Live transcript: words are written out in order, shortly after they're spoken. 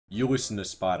You listen to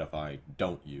Spotify,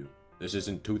 don't you? This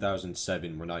isn't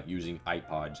 2007, we're not using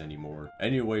iPods anymore.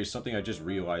 Anyway, something I just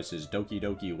realized is Doki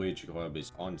Doki Literature Club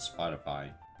is on Spotify.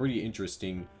 Pretty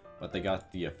interesting, but they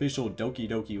got the official Doki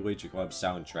Doki Literature Club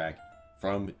soundtrack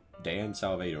from Dan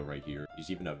Salvato right here. He's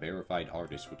even a verified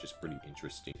artist, which is pretty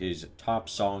interesting. His top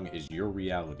song is Your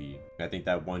Reality. I think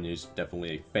that one is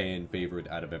definitely a fan favorite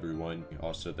out of everyone.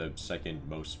 Also, the second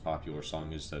most popular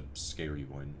song is the scary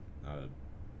one.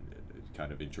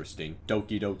 Kind of interesting.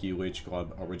 Doki Doki Literature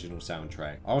Club original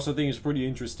soundtrack. I also think it's pretty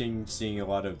interesting seeing a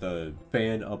lot of the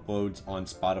fan uploads on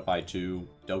Spotify too.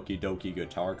 Doki Doki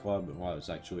Guitar Club. Wow, it's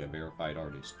actually a verified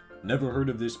artist. Never heard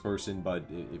of this person, but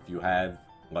if you have,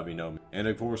 let me know. And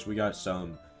of course, we got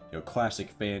some, classic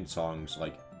fan songs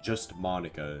like Just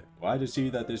Monika. Glad to see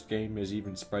that this game has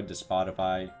even spread to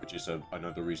Spotify, which is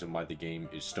another reason why the game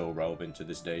is still relevant to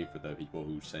this day for the people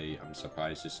who say, I'm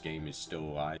surprised this game is still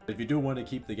alive. If you do want to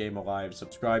keep the game alive,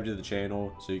 subscribe to the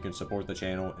channel so you can support the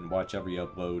channel and watch every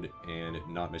upload and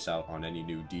not miss out on any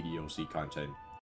new DDLC content.